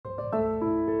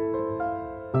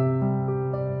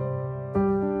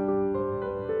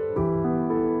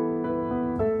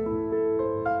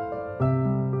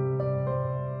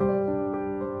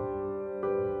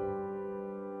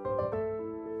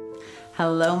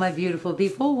Hello, my beautiful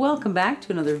people. Welcome back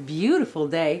to another beautiful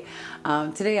day.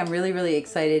 Today I'm really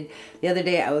excited. The other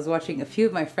day I was watching a few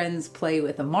of my friends play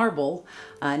with a marble.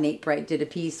 Nate Bright did a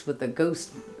piece with a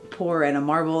ghost pour and a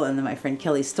marble, and then my friend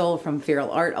Kelly Stoll from Feral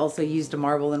Art also used a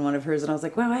marble in one of hers, and I was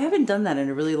like, wow, I haven't done that in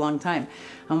a really long time.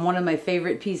 One of my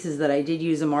favorite pieces that I did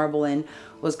use a marble in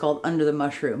was called Under the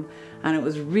Mushroom, and it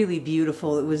was really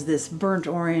beautiful. It was this burnt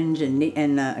orange and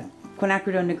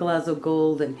quinacridone Nicolazo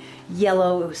gold and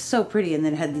yellow. It was so pretty, and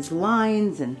then it had these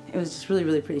lines, and it was just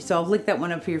really pretty. So I'll link that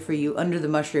one up here for you. Under the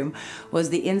Mushroom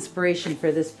was the inspiration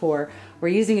for this pour. We're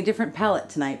using a different palette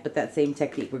tonight, but that same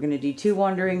technique. We're going to do 2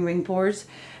 wandering ring pours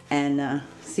and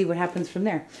see what happens from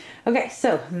there. Okay,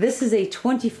 so this is a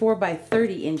 24 by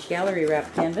 30 inch gallery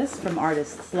wrap canvas from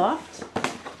Artist's Loft.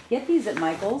 Get these at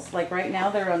Michael's. Like right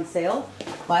now they're on sale.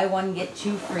 Buy one, get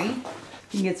 2 free.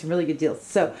 You can get some really good deals.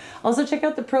 So also check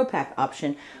out the Pro Pack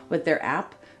option with their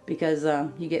app, because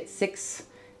you get 6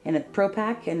 in a Pro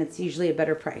Pack and it's usually a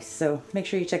better price. So make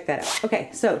sure you check that out. Okay,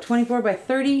 so 24 by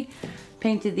 30,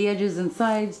 painted the edges and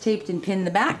sides, taped and pinned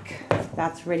the back.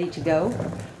 That's ready to go.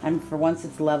 And for once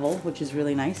it's level, which is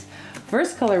really nice.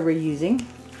 First color we're using,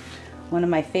 one of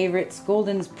my favorites,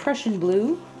 Golden's Prussian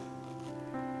Blue.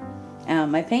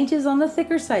 My paint is on the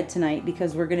thicker side tonight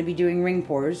because we're going to be doing ring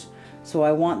pours. So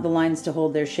I want the lines to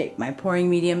hold their shape. My pouring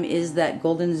medium is that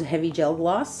Golden's Heavy Gel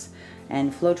Gloss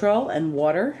and Floetrol and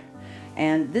water.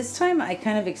 And this time I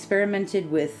kind of experimented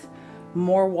with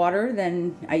more water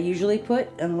than I usually put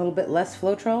and a little bit less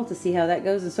Floetrol to see how that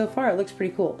goes. And so far it looks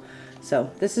pretty cool.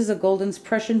 So this is a Golden's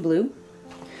Prussian Blue.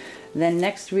 Then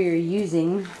next we are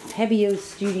using Pebeo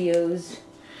Studios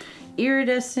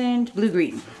Iridescent Blue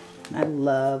Green. I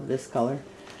love this color.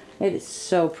 It is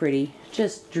so pretty,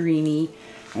 just dreamy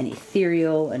and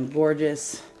ethereal and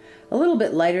gorgeous. A little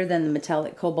bit lighter than the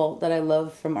metallic cobalt that I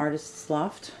love from Artist's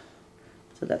Loft.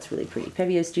 So that's really pretty.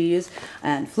 Pebeo Studios,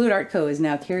 and Fluid Art Co. is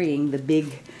now carrying the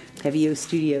big Pebeo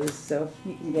Studios, so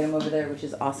you can get them over there, which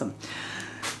is awesome.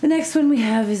 The next one we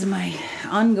have is my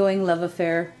ongoing love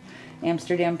affair,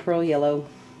 Amsterdam Pearl Yellow.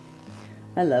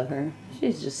 I love her.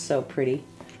 She's just so pretty.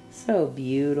 So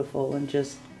beautiful and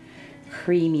just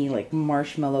creamy, like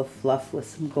marshmallow fluff with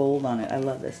some gold on it. I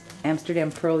love this. Amsterdam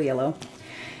Pearl Yellow.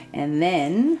 And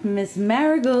then Miss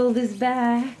Marigold is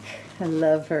back. I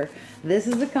love her. This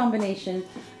is a combination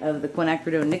of the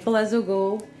quinacridone Nicolazo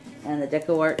gold and the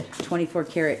Deco Art 24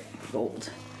 karat gold.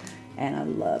 And I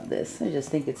love this. I just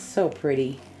think it's so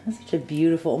pretty. It's such a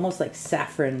beautiful, almost like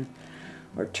saffron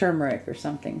or turmeric or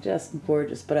something. Just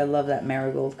gorgeous. But I love that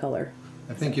marigold color.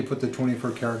 I think you put the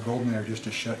 24 karat gold in there just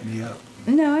to shut me up.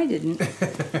 No, I didn't.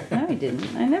 No, I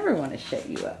didn't. I never want to shut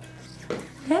you up.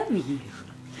 Have you?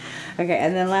 Okay,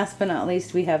 and then last but not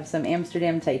least, we have some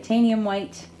Amsterdam Titanium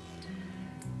White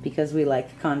because we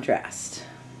like contrast.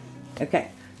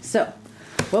 Okay, so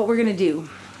what we're going to do,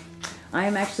 I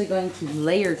am actually going to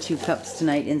layer 2 cups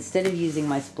tonight instead of using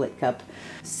my split cup.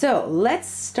 So let's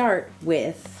start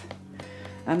with,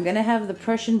 I'm going to have the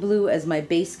Prussian Blue as my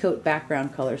base coat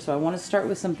background color, so I want to start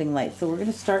with something light. So we're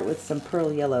going to start with some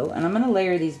Pearl Yellow, and I'm going to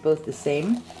layer these both the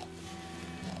same,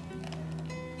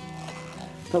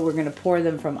 but we're going to pour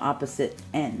them from opposite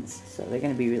ends, so they're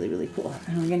going to be really cool.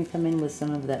 And we're going to come in with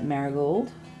some of that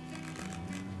Marigold.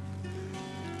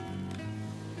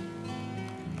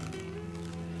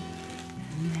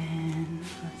 And then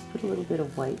let's put a little bit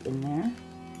of white in there.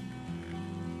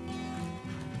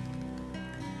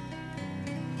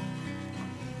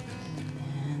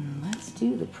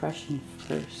 Do the Prussian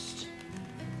first.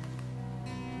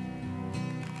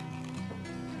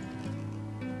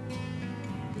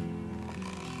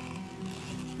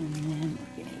 And then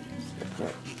we're going to use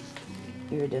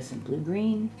the Iridescent Blue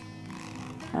Green.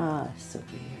 Ah, so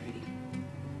pretty already.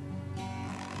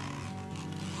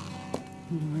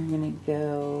 And we're going to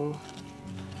go,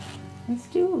 let's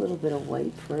do a little bit of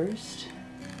white first.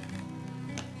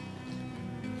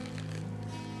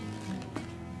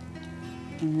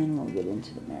 And then we'll get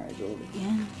into the Marigold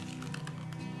again.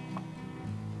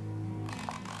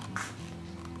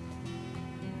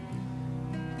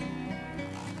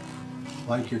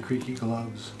 Like your creaky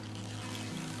gloves.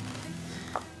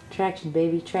 Traction,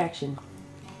 baby, traction.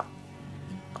 I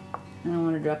don't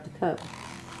want to drop the cup.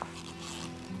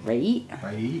 Right?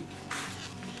 Right.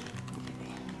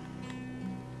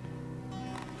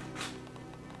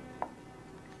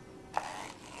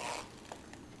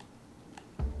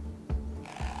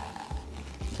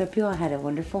 So I hope you all had a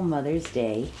wonderful Mother's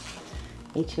Day.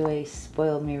 HOA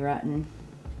spoiled me rotten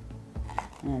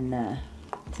and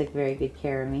took very good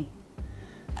care of me.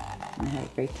 And I had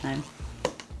a great time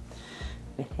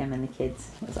with him and the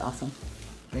kids. It was awesome.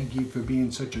 Thank you for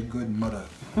being such a good mother.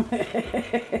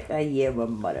 I am a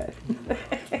mother.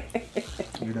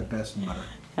 You're the best mother.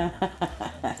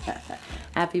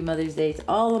 Happy Mother's Day to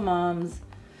all the moms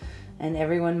and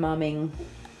everyone momming.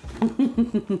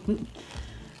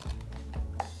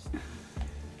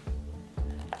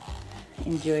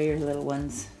 Enjoy your little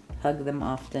ones. Hug them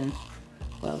often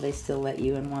while they still let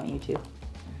you and want you to.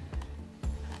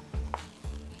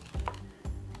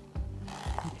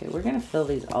 Okay, we're gonna fill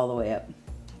these all the way up.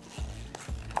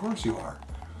 Of course you are.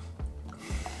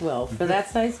 Well, for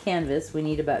that size canvas, we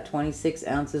need about 26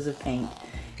 ounces of paint.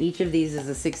 Each of these is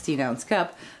a 16-ounce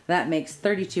cup. That makes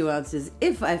 32 ounces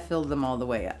if I filled them all the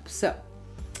way up. So,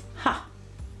 ha!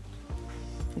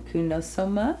 Akun knows so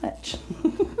much.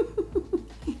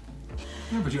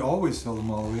 Yeah, but you always fill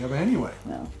them all the way up anyway.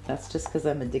 Well, that's just because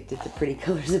I'm addicted to pretty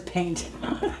colors of paint.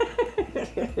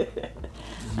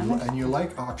 And you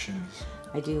like options.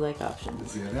 I do like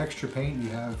options. If you have extra paint, you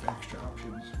have extra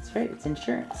options. That's right, it's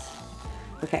insurance.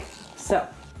 Okay, so,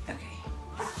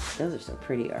 those are so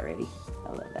pretty already. I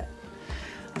love that.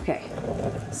 Okay,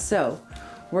 so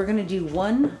we're gonna do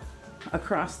one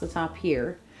across the top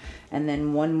here and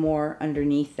then one more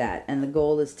underneath that, and the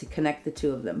goal is to connect the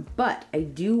two of them. But I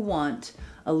do want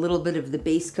a little bit of the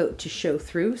base coat to show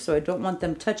through, so I don't want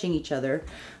them touching each other.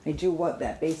 I do want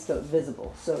that base coat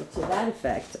visible. So to that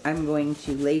effect, I'm going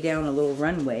to lay down a little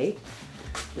runway.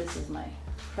 This is my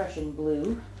Prussian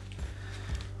Blue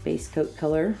base coat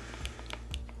color.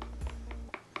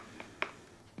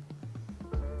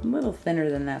 A little thinner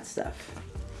than that stuff.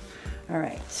 All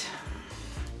right.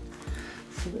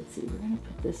 So let's see, we're gonna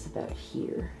put this about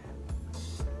here.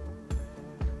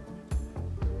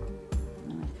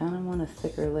 And I kind of want a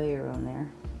thicker layer on there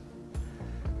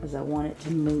because I want it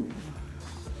to move.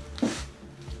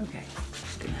 Okay,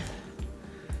 just gonna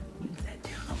move that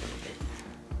down a little bit.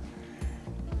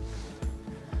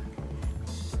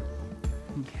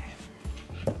 Okay,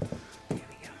 there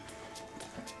we go.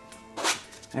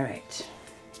 All right.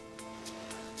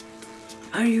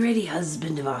 Are you ready,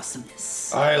 husband of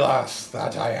awesomeness? Aye, lass,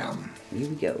 that I am. Here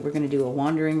we go. We're going to do a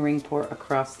wandering ring pour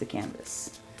across the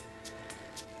canvas.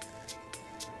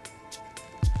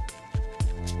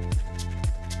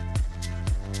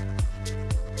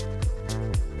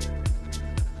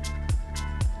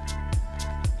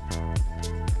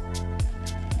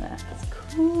 That's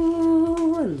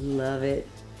cool. I love it.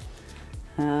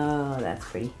 Oh, that's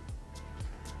pretty.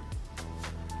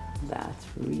 That's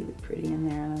really pretty in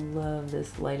there, and I love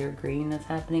this lighter green that's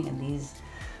happening and these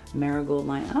marigold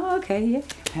line. Oh, okay, yeah,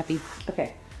 happy.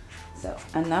 Okay, so,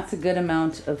 and that's a good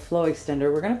amount of flow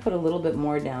extender. We're gonna put a little bit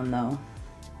more down though.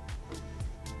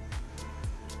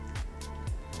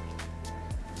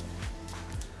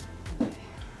 Okay.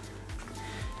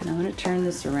 And I'm gonna turn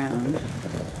this around.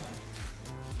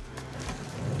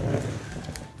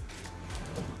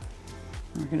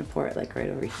 We're gonna pour it like right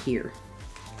over here.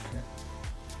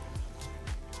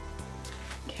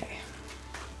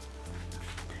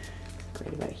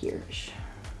 Right about here-ish.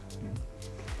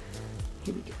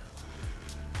 Here we go.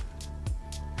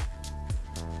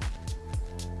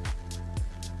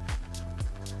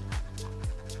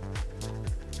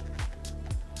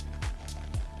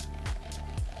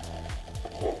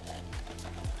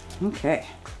 Okay.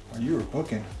 Well, you were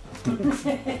booking.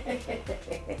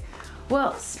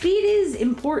 Well, speed is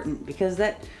important because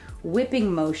that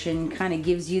whipping motion kind of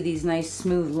gives you these nice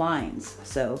smooth lines.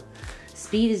 So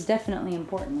speed is definitely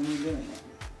important when you're doing it.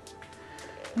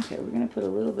 Okay, we're gonna put a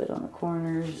little bit on the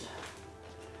corners.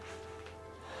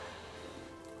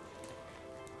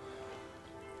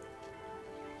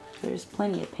 There's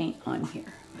plenty of paint on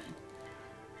here.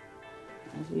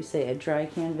 As we say, a dry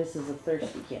canvas is a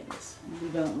thirsty canvas. We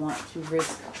don't want to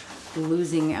risk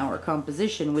losing our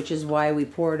composition, which is why we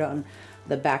poured on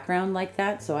the background like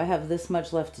that. So I have this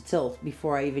much left to tilt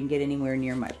before I even get anywhere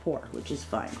near my pour, which is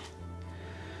fine.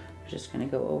 I'm just gonna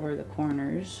go over the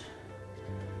corners.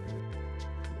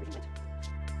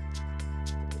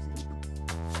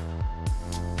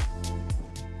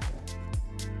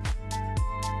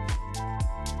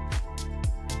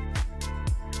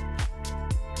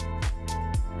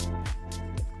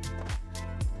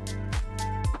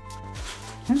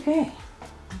 Okay,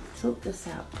 let's tilt this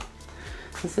out.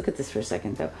 Let's look at this for a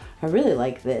second though. I really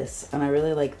like this, and I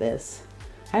really like this.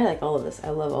 I like all of this. I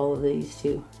love all of these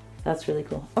too. That's really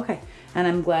cool. Okay, and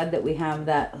I'm glad that we have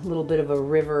that little bit of a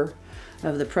river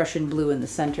of the Prussian blue in the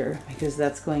center, because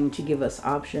that's going to give us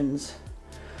options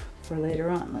for later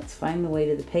on. Let's find the way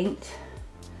to the paint.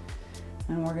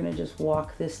 And we're gonna just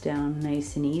walk this down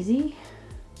nice and easy.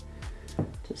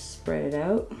 Just spread it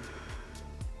out.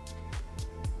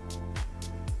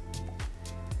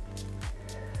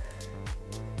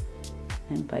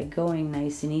 And by going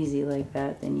nice and easy like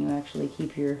that, then you actually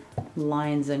keep your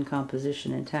lines and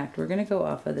composition intact. We're gonna go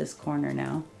off of this corner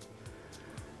now.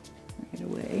 Bring it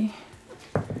away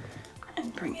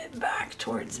and bring it back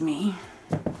towards me.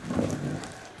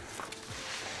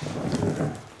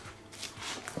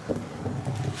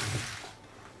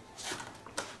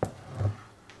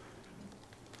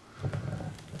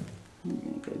 I'm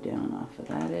gonna go down off of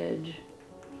that edge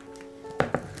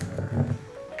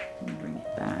and bring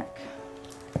it back.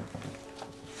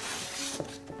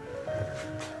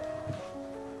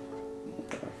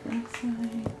 Go off that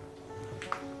side.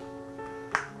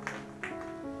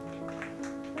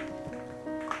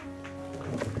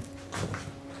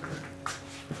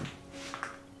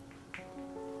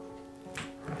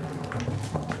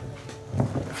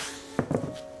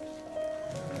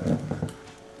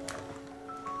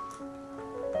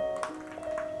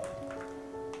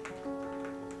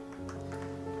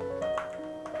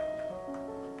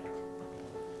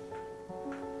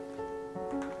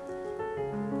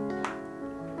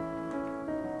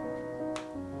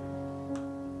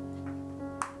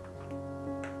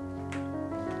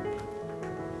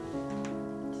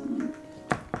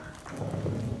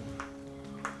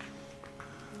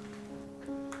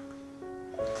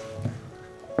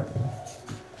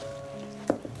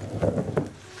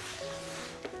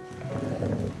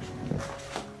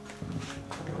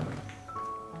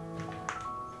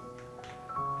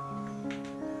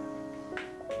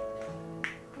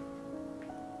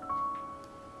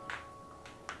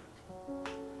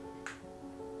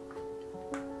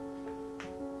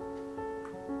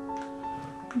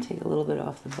 Take a little bit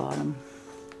off the bottom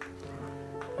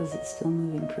because it's still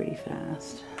moving pretty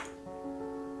fast.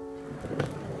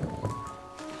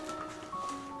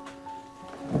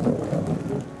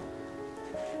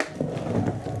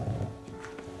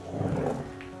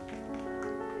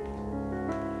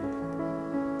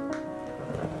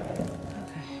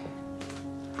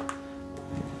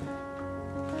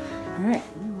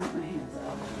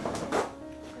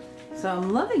 So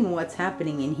I'm loving what's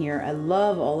happening in here. I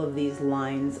love all of these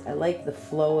lines. I like the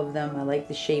flow of them. I like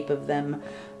the shape of them.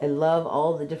 I love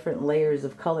all the different layers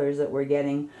of colors that we're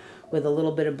getting with a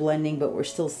little bit of blending, but we're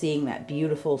still seeing that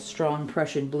beautiful, strong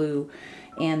Prussian blue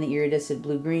and the iridescent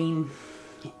blue-green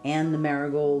and the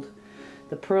marigold.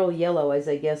 The pearl yellow is,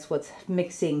 I guess, what's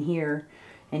mixing here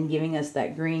and giving us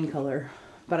that green color.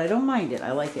 But I don't mind it.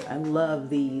 I like it. I love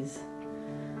these.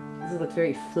 This looks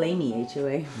very flamey,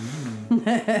 HOA.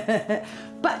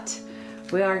 But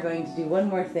we are going to do one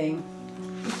more thing.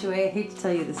 HOA, I hate to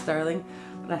tell you this, darling,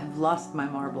 but I have lost my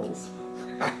marbles.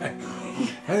 I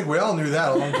think we all knew that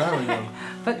a long time ago.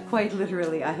 But quite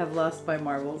literally, I have lost my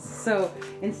marbles. So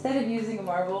instead of using a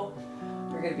marble,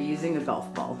 we're going to be using a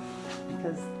golf ball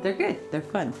because they're good. They're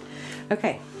fun.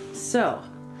 Okay, so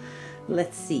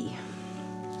let's see.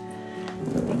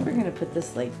 I think we're going to put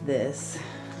this like this.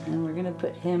 And we're gonna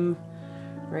put him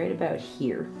right about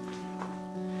here.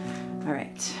 All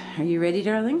right, are you ready,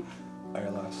 darling? Aye,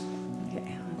 lass.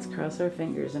 Okay, let's cross our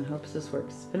fingers and hope this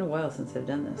works. It's been a while since I've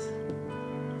done this.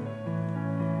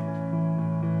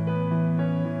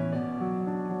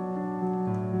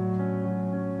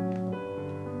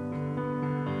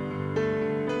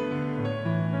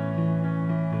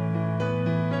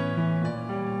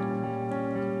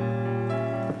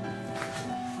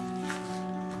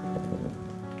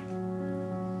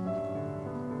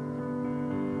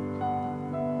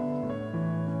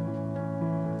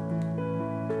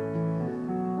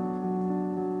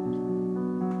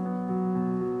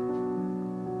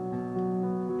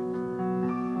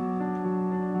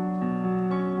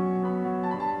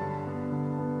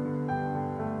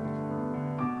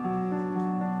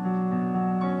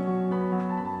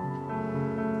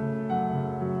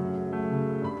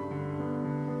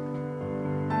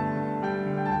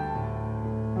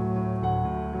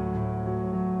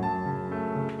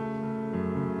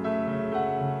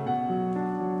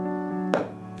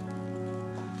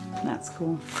 That's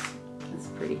cool. That's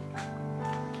pretty.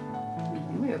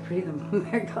 Look how pretty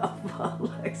the golf ball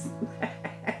looks.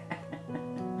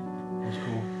 That's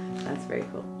cool. That's very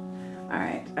cool. All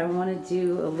right, I want to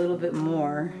do a little bit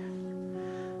more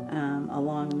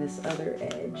along this other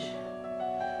edge.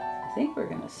 I think we're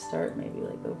going to start maybe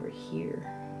like over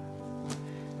here.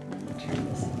 Let me turn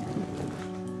this again.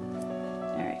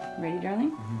 All right, ready,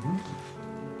 darling? Mm-hmm.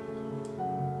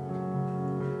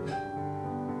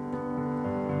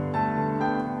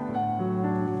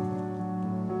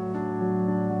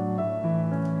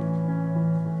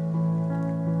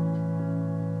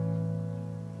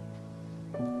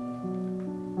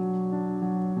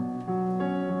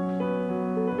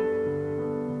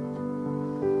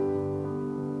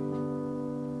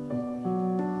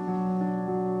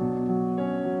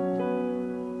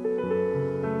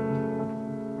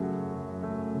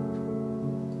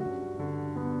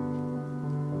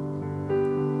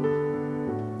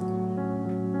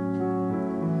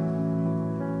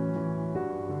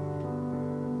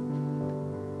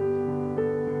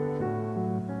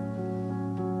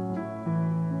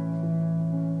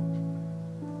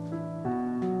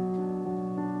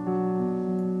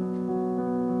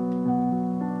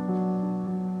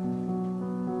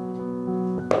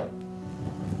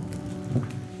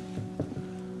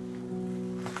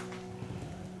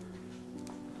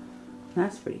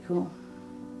 That's pretty cool.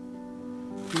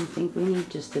 Do you think we need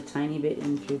just a tiny bit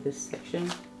in through this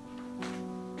section?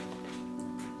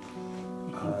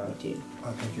 I think we do.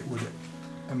 I think it would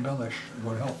embellish, it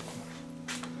would help.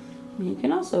 You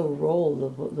can also roll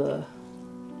the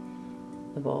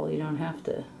ball. You don't have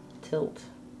to tilt.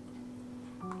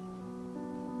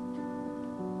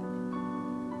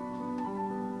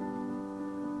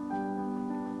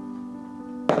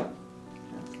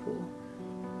 That's cool.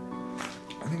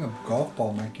 I think a golf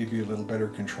ball might give you a little better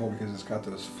control because it's got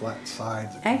those flat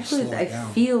sides. That Actually, slow I it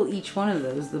down. feel each one of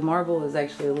those. The marble is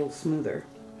actually a little smoother.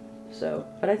 So,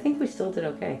 but I think we still did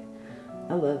okay.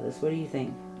 I love this. What do you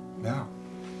think? Yeah.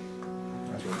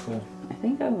 That's really cool. I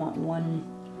think I want one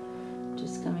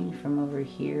just coming from over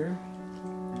here.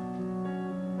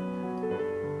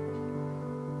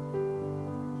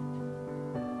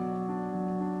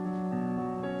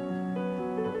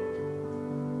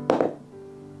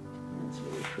 That's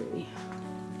really pretty.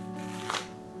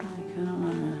 I kind of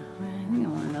want to, I think I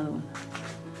want another one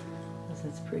because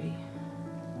that's pretty.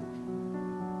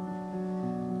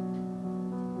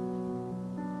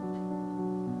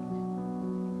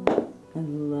 I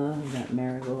love that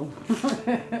marigold.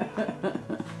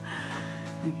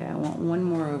 Okay, I want one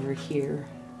more over here.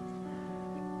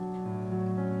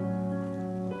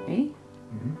 Ready?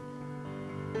 Mm-hmm.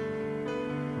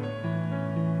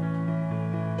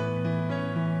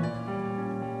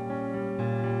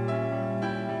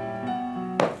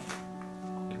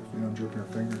 Careful you don't drip your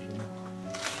fingers in it.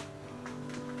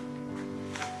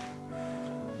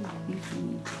 I think we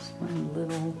need just one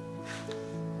little.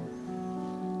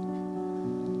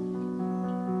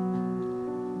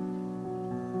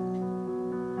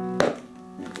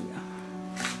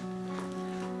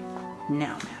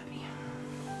 Now I'm happy.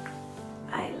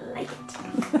 I like it.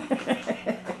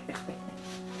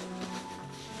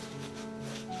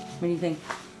 What do you think?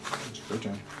 It's good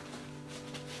time.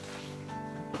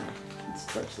 Let's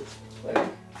touch this quick.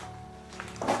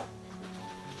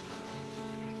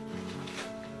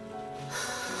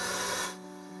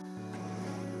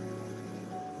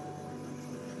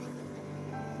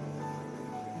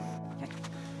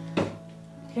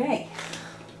 Okay.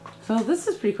 So this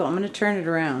is pretty cool. I'm going to turn it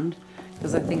around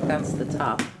because I think that's the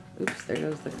top. Oops, there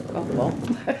goes the golf ball.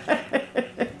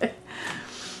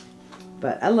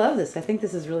 But I love this. I think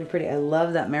this is really pretty. I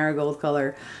love that marigold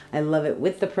color. I love it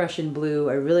with the Prussian blue.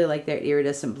 I really like that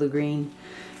iridescent blue-green.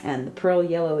 And the pearl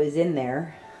yellow is in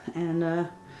there. And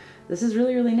this is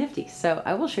really, really nifty. So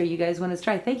I will show you guys when it's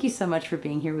dry. Thank you so much for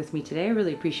being here with me today. I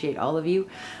really appreciate all of you.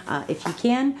 If you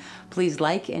can, please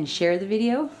like and share the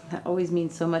video. That always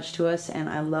means so much to us. And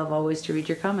I love always to read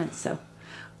your comments. So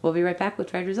we'll be right back with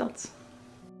dried results.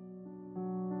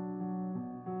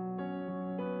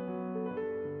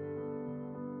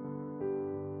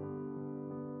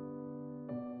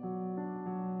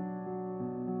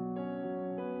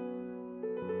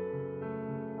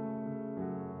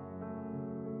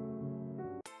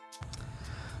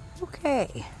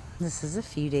 Okay, this is a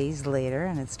few days later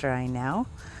and it's drying now.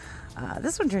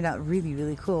 This one turned out really,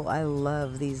 really cool. I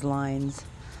love these lines.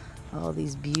 All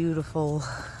these beautiful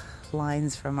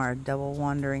lines from our double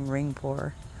wandering ring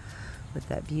pour with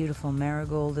that beautiful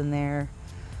marigold in there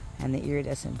and the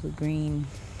iridescent blue-green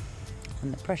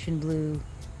and the Prussian blue.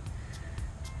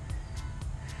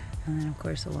 And then of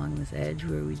course along this edge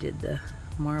where we did the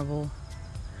marble.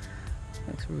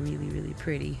 Looks really, really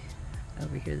pretty.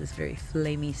 Over here, this very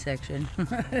flamey section.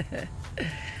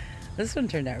 This one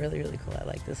turned out really, really cool. I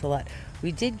like this a lot.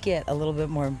 We did get a little bit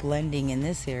more blending in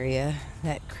this area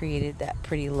that created that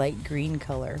pretty light green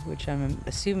color, which I'm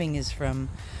assuming is from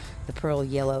the pearl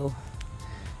yellow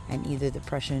and either the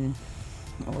Prussian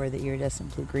or the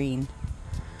iridescent blue-green.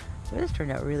 But this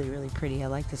turned out really, really pretty. I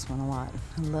like this one a lot.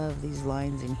 I love these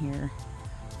lines in here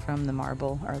from the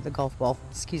marble, or the golf ball,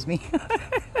 excuse me.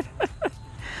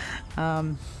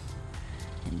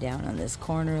 And down on this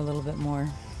corner a little bit more.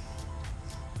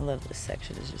 I love this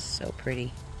section. It's just so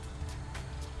pretty.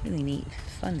 Really neat,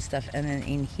 fun stuff. And then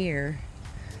in here,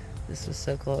 this was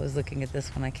so cool. I was looking at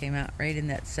this when I came out. Right in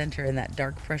that center, in that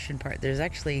dark Prussian part, there's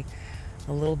actually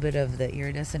a little bit of the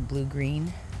iridescent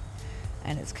blue-green,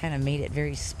 and it's kind of made it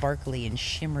very sparkly and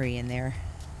shimmery in there.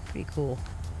 Pretty cool.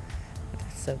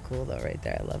 That's so cool though, right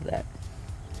there. I love that.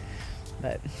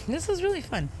 But this was really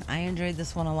fun. I enjoyed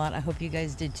this one a lot. I hope you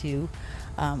guys did too.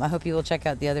 I hope you will check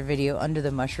out the other video, Under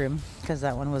the Mushroom, because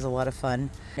that one was a lot of fun.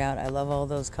 I love all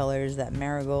those colors. That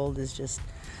marigold is just,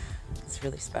 it's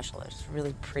really special. It's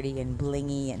really pretty and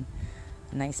blingy and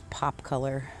a nice pop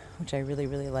color, which I really,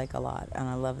 really like a lot. And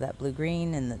I love that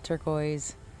blue-green and the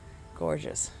turquoise.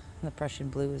 Gorgeous. And the Prussian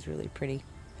blue is really pretty.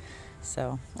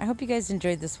 So I hope you guys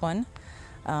enjoyed this one.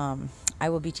 I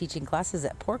will be teaching classes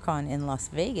at PourCon in Las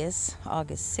Vegas,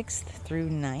 August 6th through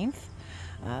 9th.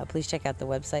 Please check out the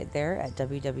website there at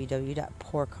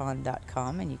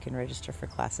www.pourcon.com, and you can register for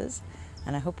classes.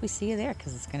 And I hope we see you there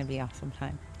because it's going to be an awesome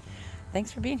time.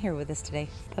 Thanks for being here with us today.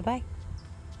 Bye-bye.